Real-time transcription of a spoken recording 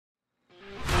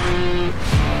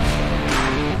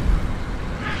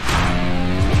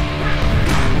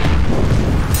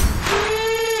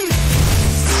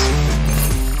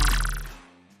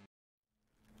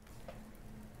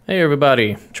Hey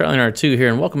everybody, Charlie and R2 here,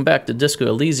 and welcome back to Disco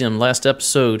Elysium. Last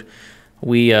episode,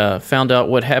 we found out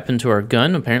what happened to our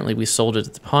gun. Apparently we sold it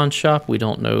at the pawn shop. We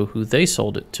don't know who they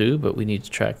sold it to, but we need to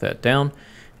track that down.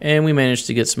 And we managed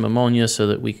to get some ammonia so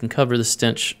that we can cover the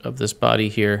stench of this body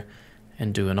here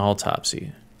and do an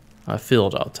autopsy, a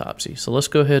field autopsy. So let's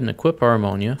go ahead and equip our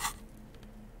ammonia.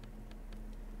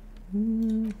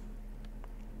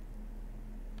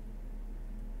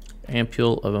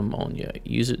 Ampule of ammonia.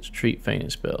 Use it to treat fainting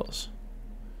spells.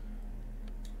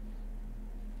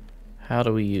 How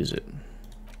do we use it?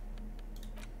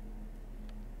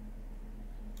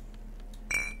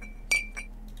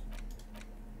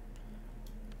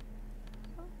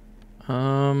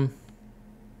 I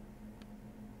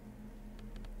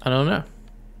don't know.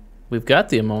 We've got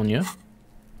the ammonia.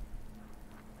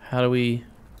 How do we...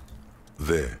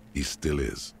 There he still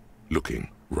is, looking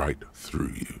right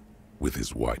through you with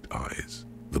his white eyes.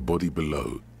 The body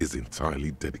below is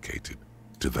entirely dedicated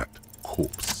to that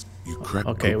corpse. You crack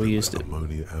open we used the it.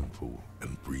 ammonia ampoule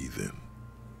and breathe in.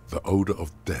 The odor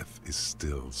of death is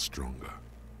still stronger.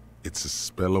 It's a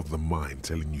spell of the mind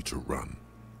telling you to run,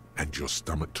 and your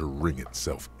stomach to wring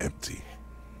itself empty.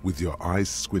 With your eyes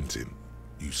squinting,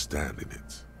 you stand in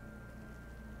it.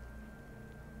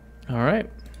 All right.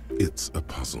 It's a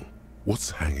puzzle.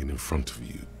 What's hanging in front of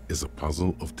you is a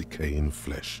puzzle of decaying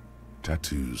flesh,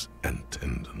 tattoos, and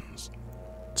tendons.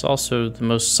 It's also the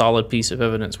most solid piece of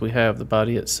evidence we have, the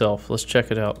body itself. Let's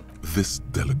check it out. This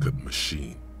delicate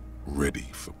machine, ready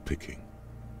for picking.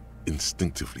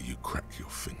 Instinctively, you crack your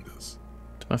fingers.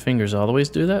 Do my fingers always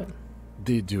do that?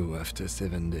 They do after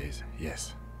 7 days,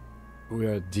 yes. We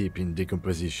are deep in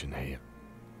decomposition here.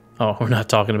 Oh, we're not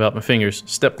talking about my fingers.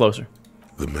 Step closer.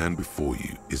 The man before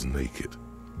you is naked,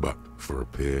 but for a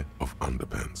pair of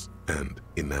underpants and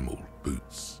enameled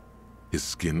boots. His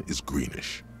skin is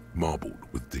greenish, marbled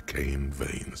with decaying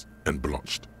veins and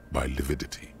blotched by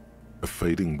lividity. A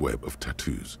fading web of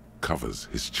tattoos covers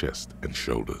his chest and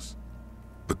shoulders.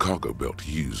 The cargo belt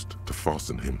used to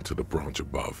fasten him to the branch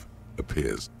above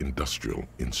appears industrial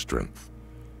in strength.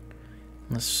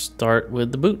 Let's start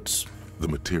with the boots. The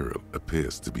material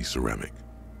appears to be ceramic.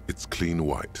 Its clean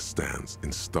white stands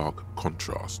in stark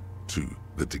contrast to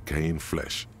the decaying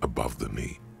flesh above the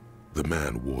knee. The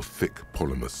man wore thick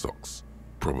polymer socks,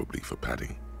 probably for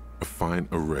padding. A fine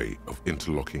array of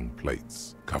interlocking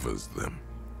plates covers them.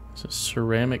 It's a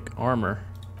ceramic armor.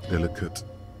 Delicate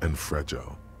and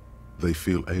fragile, they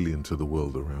feel alien to the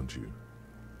world around you,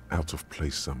 out of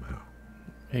place somehow.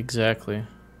 Exactly.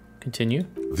 Continue.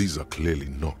 These are clearly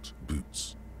not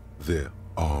boots. They're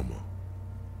armor,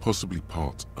 possibly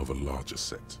part of a larger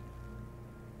set.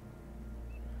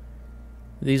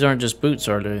 These aren't just boots,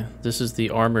 are they? This is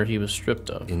the armor he was stripped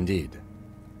of. Indeed.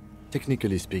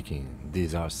 Technically speaking,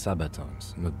 these are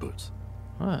sabatons, not boots.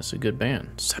 Ah, that's a good band.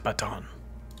 Sabaton.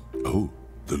 Oh,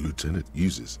 the lieutenant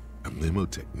uses a memo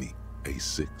technique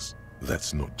A6.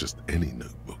 That's not just any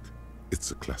notebook. It's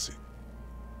a classic.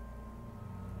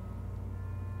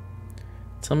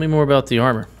 Tell me more about the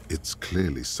armor. It's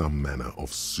clearly some manner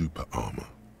of super armor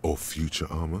or future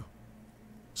armor.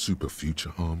 Super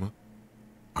future armor?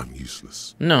 I'm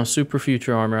useless. No, super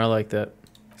future armor. I like that.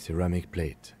 Ceramic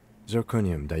plate.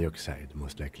 Zirconium dioxide,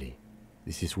 most likely.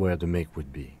 This is where the make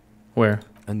would be. Where?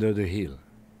 Under the hill.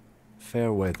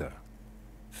 Fair weather.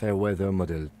 Fair weather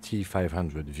model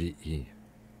T500 VE.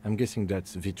 I'm guessing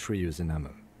that's vitreous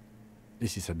enamel.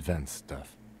 This is advanced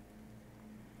stuff.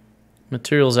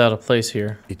 Material's out of place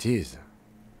here. It is.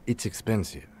 It's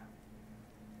expensive.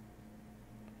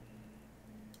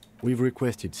 We've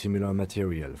requested similar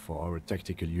material for our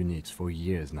tactical units for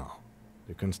years now.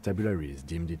 The constabularies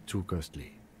deemed it too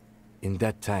costly. In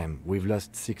that time, we've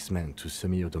lost 6 men to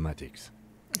semi-automatics.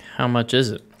 How much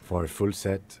is it? For a full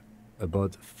set,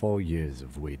 about 4 years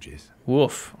of wages.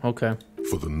 Woof. Okay.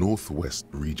 For the northwest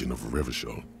region of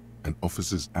Revachol, an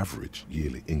officer's average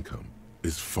yearly income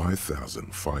is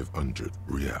 5,500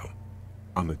 real,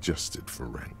 unadjusted for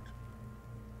rank.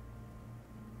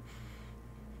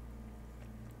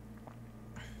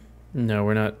 No,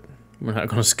 we're not going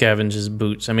to scavenge his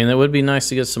boots. I mean, it would be nice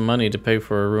to get some money to pay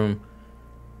for a room.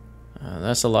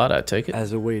 That's a lot, I take it.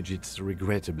 As a wage, it's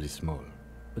regrettably small.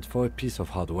 But for a piece of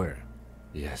hardware,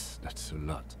 yes, that's a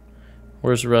lot.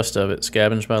 Where's the rest of it?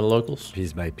 Scavenged by the locals?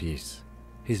 Piece by piece.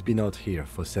 He's been out here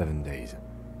for 7 days.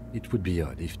 It would be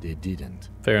odd if they didn't.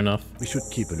 Fair enough. We should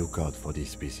keep a lookout for these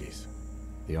species.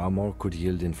 The armor could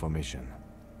yield information.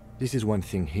 This is one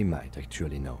thing he might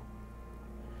actually know.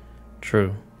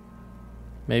 True.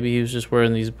 Maybe he was just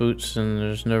wearing these boots and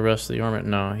there's no rest of the armor.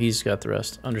 No, he's got the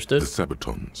rest. Understood? The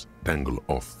sabatons dangle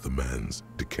off the man's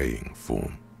decaying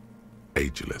form,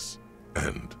 ageless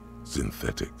and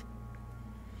synthetic.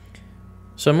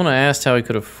 So I'm going to ask how he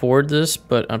could afford this,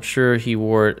 but I'm sure he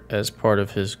wore it as part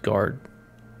of his guard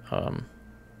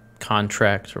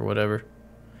contract or whatever.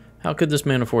 How could this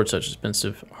man afford such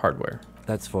expensive hardware?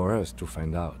 That's for us to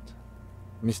find out.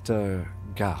 Mr.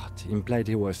 Gart implied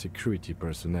he was security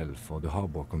personnel for the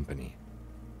harbor company.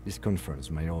 This confirms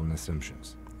my own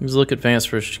assumptions. He was look advanced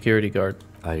for a security guard.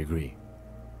 I agree.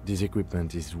 This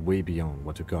equipment is way beyond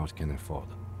what a guard can afford.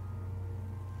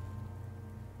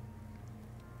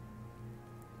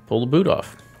 Pull the boot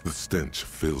off. The stench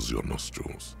fills your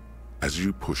nostrils. As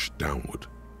you push downward,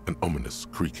 an ominous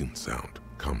creaking sound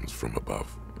comes from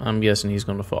above. I'm guessing he's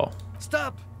going to fall.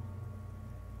 Stop!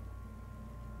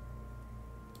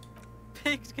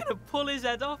 Pig's gonna pull his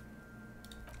head off.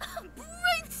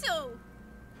 Brutal!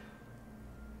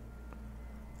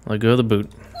 Let go of the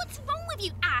boot. What's wrong with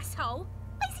you, asshole?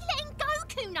 Where's he letting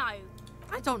Goku know?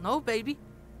 I don't know, baby.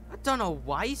 I don't know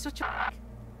why he's such a...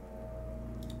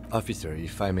 Officer,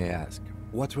 if I may ask,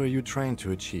 what were you trying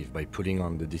to achieve by putting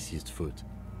on the deceased foot?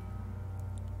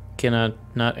 Can I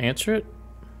not answer it?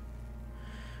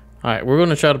 Alright, we're going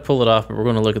to try to pull it off, but we're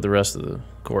going to look at the rest of the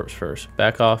corpse first.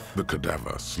 Back off. The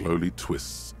cadaver slowly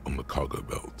twists on the cargo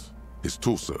belt, his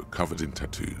torso covered in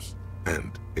tattoos,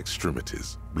 and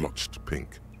extremities blotched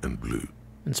pink and blue.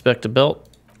 Inspect the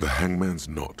belt. The hangman's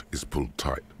knot is pulled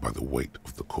tight by the weight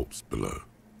of the corpse below.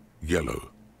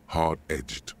 Yellow,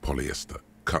 hard-edged polyester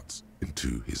cuts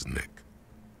into his neck.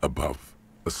 Above,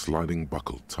 a sliding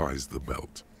buckle ties the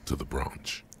belt to the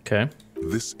branch. Okay.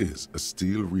 This is a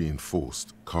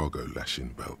steel-reinforced cargo lashing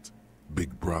belt.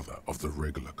 Big brother of the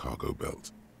regular cargo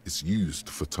belt. It's used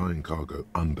for tying cargo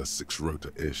under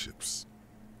 6-rotor airships.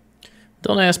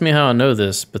 Don't ask me how I know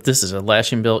this, but this is a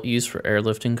lashing belt used for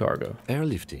airlifting cargo.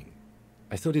 Airlifting?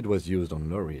 I thought it was used on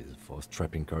lorries for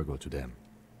strapping cargo to them.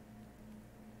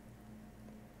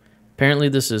 Apparently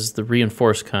this is the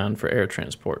reinforced kind for air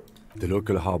transport. The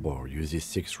local harbor uses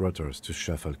 6 rotors to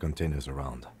shuffle containers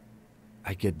around.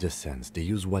 I get the sense they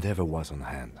use whatever was on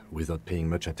hand, without paying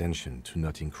much attention to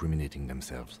not incriminating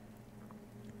themselves.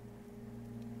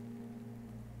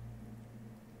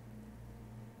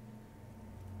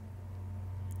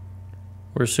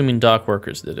 We're assuming dock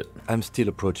workers did it. I'm still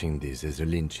approaching this as a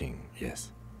lynching,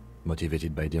 yes.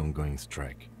 Motivated by the ongoing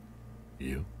strike.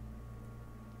 You?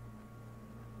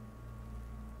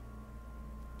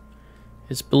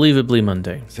 It's believably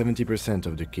mundane. 70%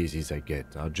 of the cases I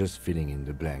get are just filling in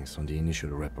the blanks on the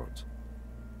initial report.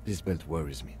 This belt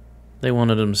worries me. They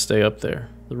wanted him to stay up there.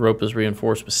 The rope is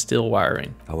reinforced with steel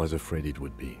wiring. I was afraid it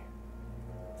would be.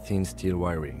 Thin steel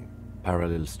wiring,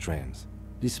 parallel strands.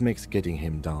 This makes getting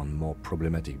him down more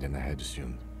problematic than I had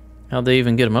assumed. How'd they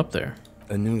even get him up there?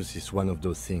 A noose is one of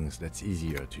those things that's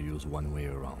easier to use one way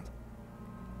around.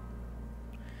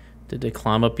 Did they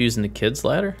climb up using the kid's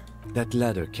ladder? That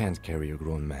ladder can't carry a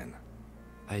grown man.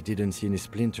 I didn't see any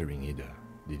splintering either,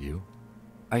 did you?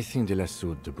 I think they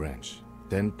lassoed the branch,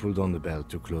 then pulled on the belt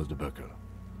to close the buckle.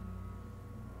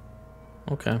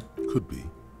 Okay. Could be.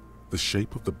 The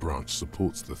shape of the branch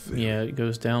supports the thing. Yeah, it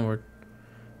goes downward.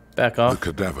 Back The off.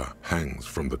 cadaver hangs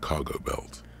from the cargo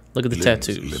belt. Look at the Limbs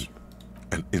tattoos. limp.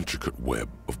 An intricate web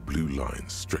of blue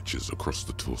lines stretches across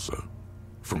the torso,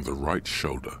 from the right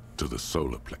shoulder to the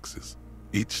solar plexus.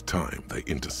 Each time they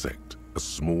intersect, a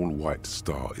small white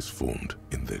star is formed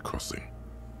in their crossing.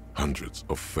 Hundreds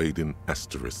of fading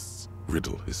asterisks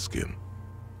riddle his skin.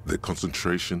 Their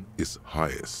concentration is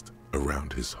highest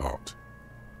around his heart.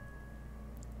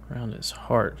 Around his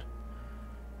heart.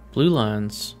 Blue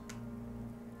lines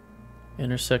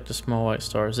intersect a small white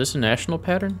star. Is this a national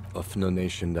pattern? Of no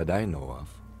nation that I know of.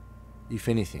 If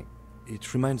anything,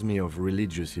 it reminds me of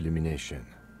religious illumination,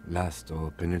 last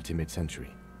or penultimate century.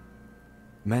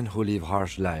 Men who live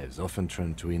harsh lives often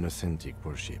turn to innocentic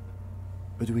worship.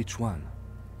 But which one?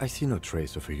 I see no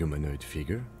trace of a humanoid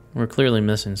figure. We're clearly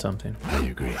missing something. I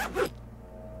agree.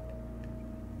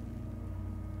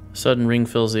 A sudden ring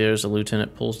fills the air as the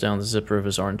lieutenant pulls down the zipper of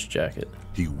his orange jacket.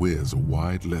 He wears a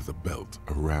wide leather belt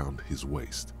around his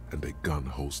waist and a gun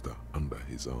holster under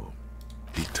his arm.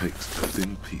 He takes a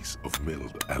thin piece of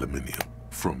milled aluminium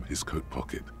from his coat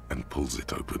pocket and pulls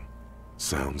it open.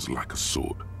 Sounds like a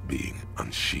sword being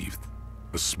unsheathed.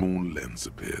 A small lens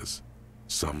appears.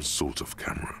 Some sort of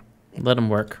camera. Let him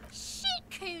work. Shit,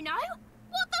 Kuno!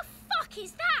 What the fuck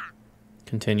is that?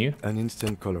 Continue. An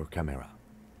instant color camera.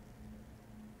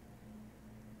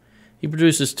 He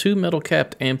produces 2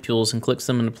 metal-capped ampules and clicks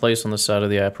them into place on the side of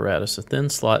the apparatus. A thin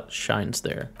slot shines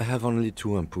there. I have only 2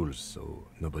 ampoules, so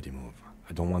nobody move.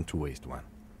 I don't want to waste one.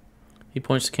 He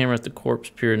points the camera at the corpse,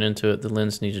 peering into it. The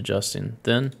lens needs adjusting.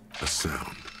 Then, A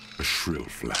sound, a shrill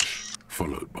flash,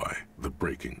 followed by the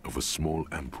breaking of a small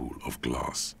ampoule of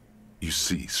glass. You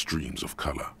see streams of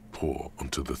color pour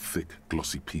onto the thick,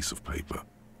 glossy piece of paper,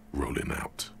 rolling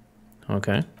out.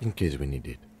 Okay. In case we need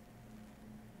it.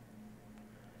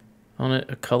 On it,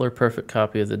 a color-perfect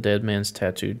copy of the dead man's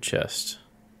tattooed chest.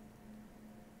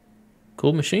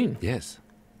 Cool machine. Yes.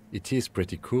 It is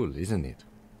pretty cool, isn't it?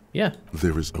 Yeah.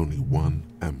 There is only one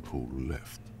ampoule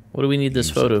left. What do we need this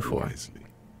Use photo it for? wisely.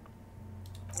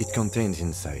 It contains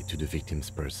insight to the victim's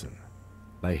person.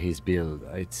 By his build,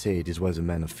 I'd say this was a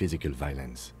man of physical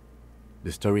violence.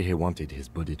 The story he wanted his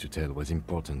body to tell was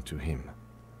important to him.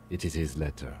 It is his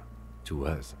letter. To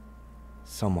us.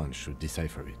 Someone should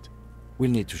decipher it.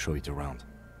 We'll need to show it around.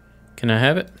 Can I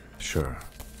have it? Sure.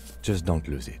 Just don't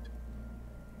lose it.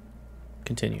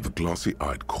 Continue. The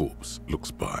glassy-eyed corpse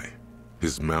looks by,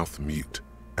 his mouth mute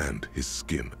and his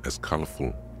skin as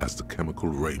colorful as the chemical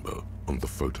rainbow on the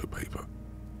photo paper,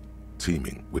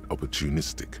 teeming with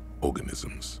opportunistic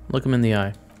organisms. Look him in the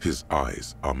eye. His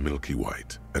eyes are milky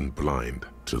white and blind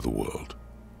to the world,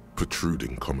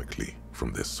 protruding comically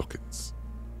from their sockets.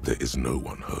 There is no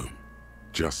one home,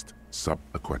 just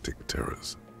subaquatic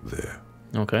terrors there.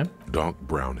 Okay. Dark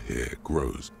brown hair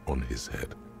grows on his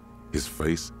head. His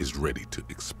face is ready to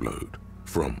explode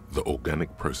from the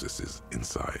organic processes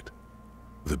inside.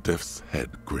 The death's head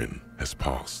grin has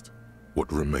passed.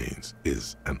 What remains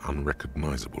is an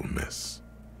unrecognizable mess.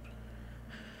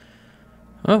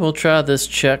 Well, we'll try this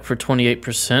check for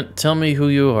 28%. Tell me who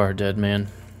you are, dead man.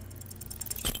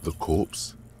 The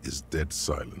corpse is dead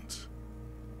silent.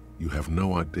 You have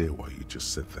no idea why you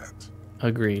just said that.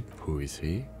 Agreed. Who is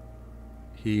he?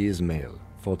 He is male,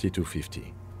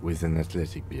 40-50, with an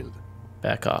athletic build.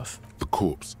 Back off. The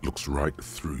corpse looks right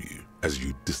through you as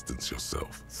you distance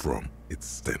yourself from its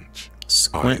stench.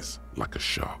 Squint. Eyes like a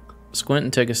shark. Squint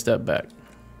and take a step back.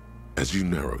 As you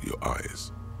narrow your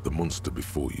eyes, the monster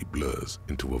before you blurs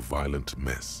into a violent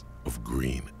mess of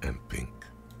green and pink.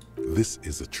 This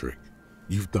is a trick.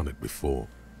 You've done it before.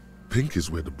 Pink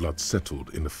is where the blood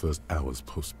settled in the first hours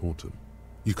post-mortem.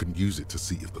 You can use it to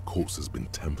see if the corpse has been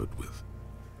tampered with.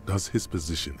 Does his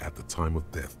position at the time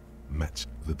of death match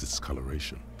the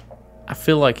discoloration? I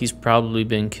feel like he's probably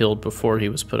been killed before he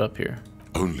was put up here.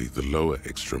 Only the lower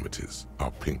extremities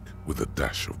are pink with a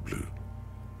dash of blue.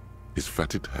 His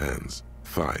fatted hands,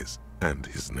 thighs, and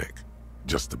his neck,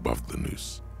 just above the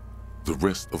noose. The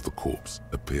rest of the corpse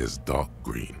appears dark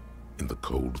green in the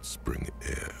cold spring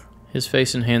air. His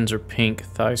face and hands are pink,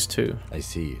 thighs too. I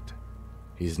see it.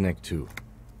 His neck too.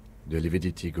 The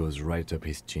lividity goes right up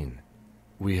his chin.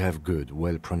 We have good,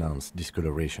 well-pronounced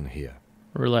discoloration here.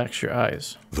 Relax your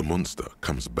eyes. The monster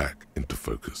comes back into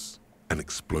focus, an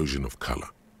explosion of color,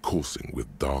 coursing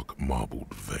with dark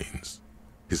marbled veins.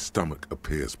 His stomach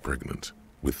appears pregnant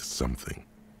with something.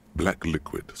 Black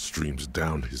liquid streams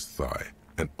down his thigh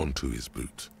and onto his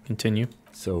boot. Continue.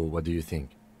 So, what do you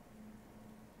think?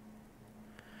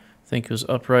 Think he was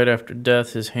upright after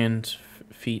death. His hands,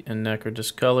 feet, and neck are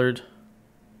discolored.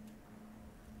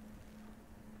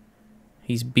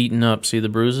 He's beaten up. See the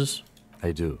bruises?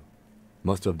 I do.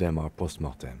 Most of them are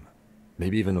post-mortem.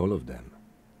 Maybe even all of them.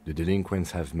 The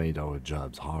delinquents have made our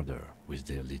jobs harder with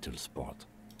their little sport.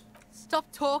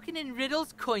 Stop talking in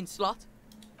riddles, coin slot.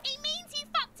 He means you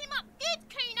fucked him up good,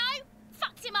 Kuno.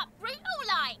 Fucked him up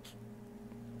brutal-like.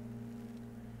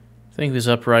 Think he was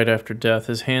upright after death.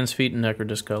 His hands, feet, and neck are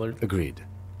discolored. Agreed.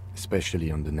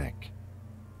 Especially on the neck.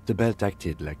 The belt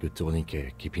acted like a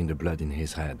tourniquet, keeping the blood in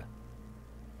his head.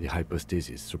 The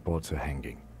hypostasis supports a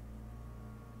hanging.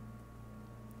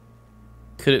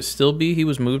 Could it still be he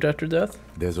was moved after death?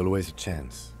 There's always a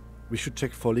chance. We should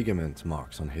check for ligament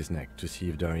marks on his neck to see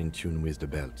if they're in tune with the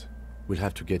belt. We'll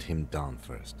have to get him down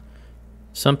first.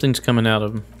 Something's coming out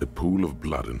of him. A pool of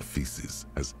blood and feces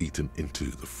has eaten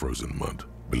into the frozen mud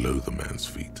below the man's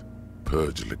feet.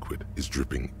 Purge liquid is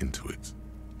dripping into it,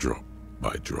 drop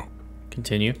by drop.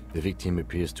 Continue. The victim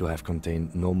appears to have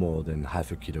contained no more than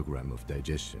half a kilogram of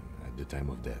digestion at the time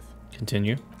of death.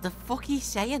 Continue. The fuck are you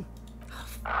saying?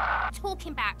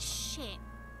 Talking about shit.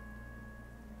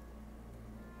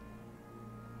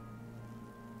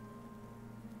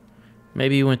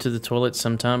 Maybe he went to the toilet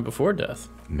sometime before death.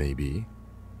 Maybe.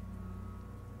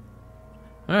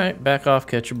 Alright, back off,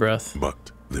 catch your breath.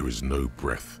 But there is no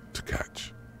breath to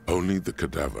catch. Only the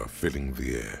cadaver filling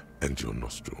the air and your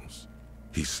nostrils.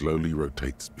 He slowly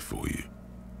rotates before you,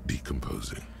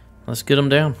 decomposing. Let's get him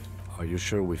down. Are you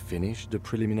sure we finished the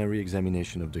preliminary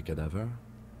examination of the cadaver?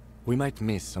 We might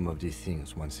miss some of these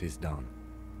things once he's done.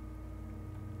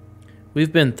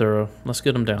 We've been thorough. Let's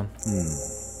get him down.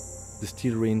 The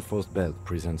steel-reinforced belt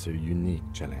presents a unique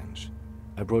challenge.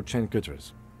 I brought chain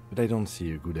cutters. but I don't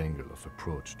see a good angle of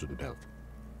approach to the belt.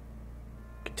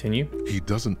 Continue. He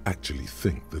doesn't actually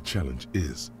think the challenge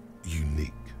is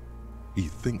unique. He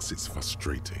thinks it's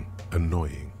frustrating,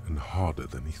 annoying, and harder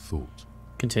than he thought.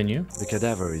 Continue. The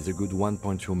cadaver is a good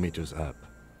 1.2 meters up.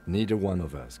 Neither one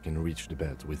of us can reach the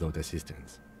belt without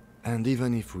assistance. And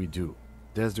even if we do,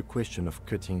 there's the question of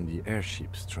cutting the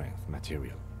airship strength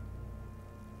material.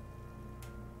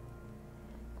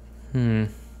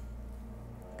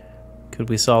 Could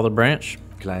we saw the branch?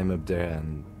 Climb up there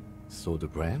and saw the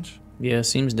branch? Yeah,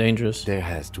 seems dangerous. There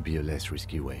has to be a less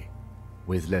risky way,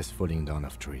 with less falling down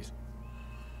of trees.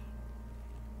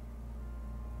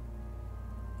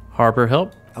 Harbor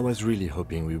help? I was really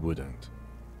hoping we wouldn't.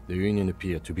 The Union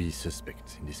appeared to be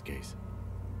suspect in this case.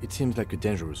 It seems like a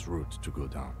dangerous route to go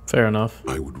down. Fair enough.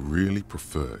 I would really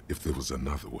prefer if there was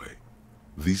another way.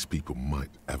 These people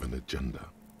might have an agenda.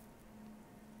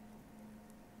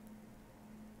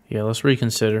 Yeah, let's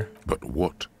reconsider. But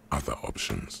what other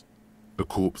options? The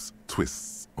corpse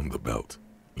twists on the belt,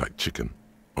 like chicken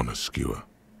on a skewer.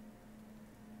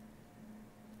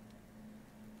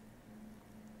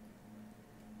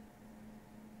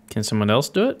 Can someone else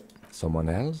do it? Someone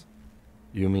else?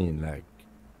 You mean like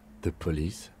the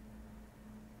police?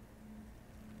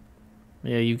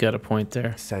 Yeah, you got a point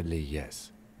there. Sadly,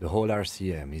 yes. The whole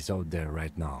RCM is out there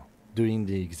right now, doing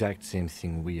the exact same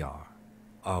thing we are.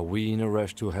 Are we in a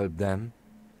rush to help them?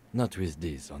 Not with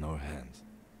this on our hands.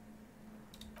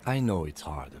 I know it's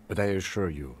hard, but I assure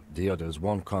you, the others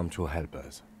won't come to help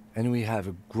us. And we have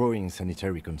a growing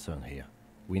sanitary concern here.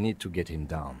 We need to get him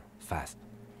down, fast.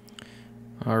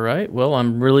 All right, well,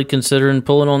 I'm really considering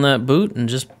pulling on that boot and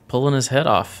just pulling his head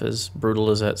off, as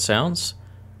brutal as that sounds.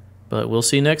 But we'll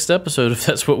see next episode if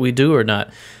that's what we do or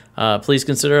not. Please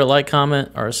consider a like,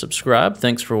 comment, or subscribe.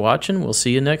 Thanks for watching. We'll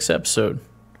see you next episode.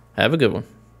 Have a good one.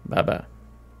 Bye-bye.